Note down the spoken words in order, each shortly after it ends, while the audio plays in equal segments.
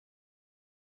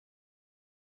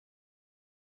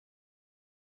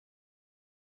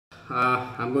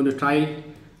I'm going to try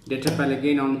Detrapel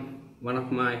again on one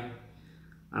of my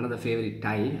another favorite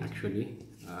tie actually.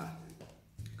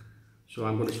 So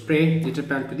I'm going to spray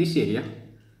Detrapel to this area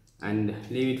and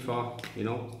leave it for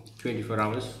 24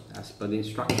 hours as per the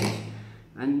instructions,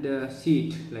 and see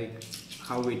it like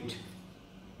how it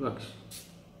works.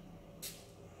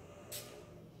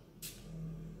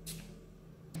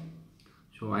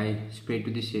 So I sprayed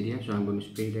to this area, so I'm going to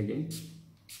spray it again.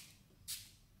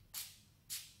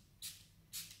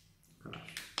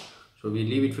 So we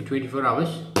leave it for 24 hours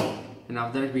and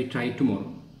after that we try it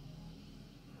tomorrow.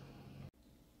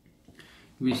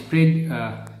 We sprayed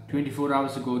 24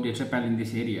 hours ago Detrapel in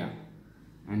this area,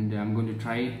 and I'm going to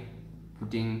try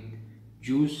putting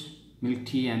juice, milk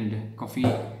tea and coffee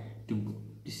to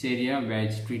this area where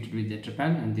it's treated with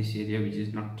Detrapel and this area which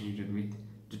is not treated with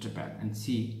Detrapel, and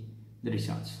see the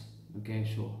results.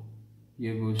 Okay, so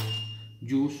here goes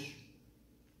juice.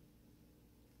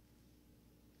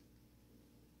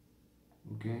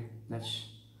 Okay, that's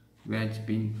where it's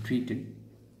been treated.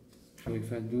 So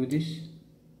if I do this,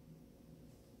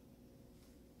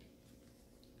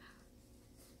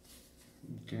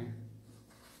 okay,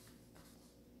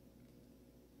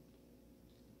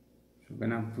 so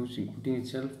when I'm putting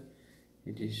itself,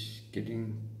 it is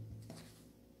getting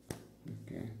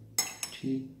okay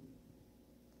tea.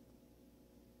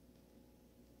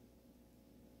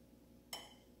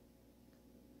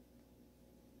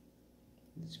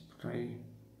 Let's try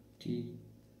tea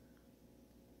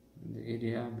in the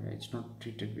area where it's not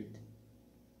treated with.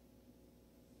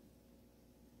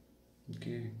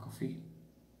 Okay, coffee.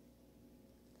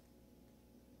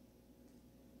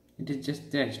 It is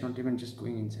just there, it's not even just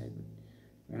going inside. But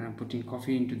when I'm putting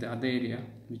coffee into the other area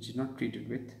which is not treated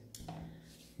with,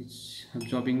 it's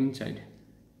absorbing inside.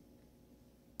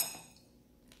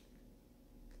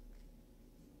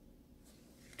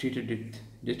 Treated with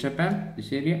Detrapel,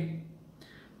 this area,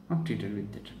 not treated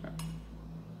with Detrapel.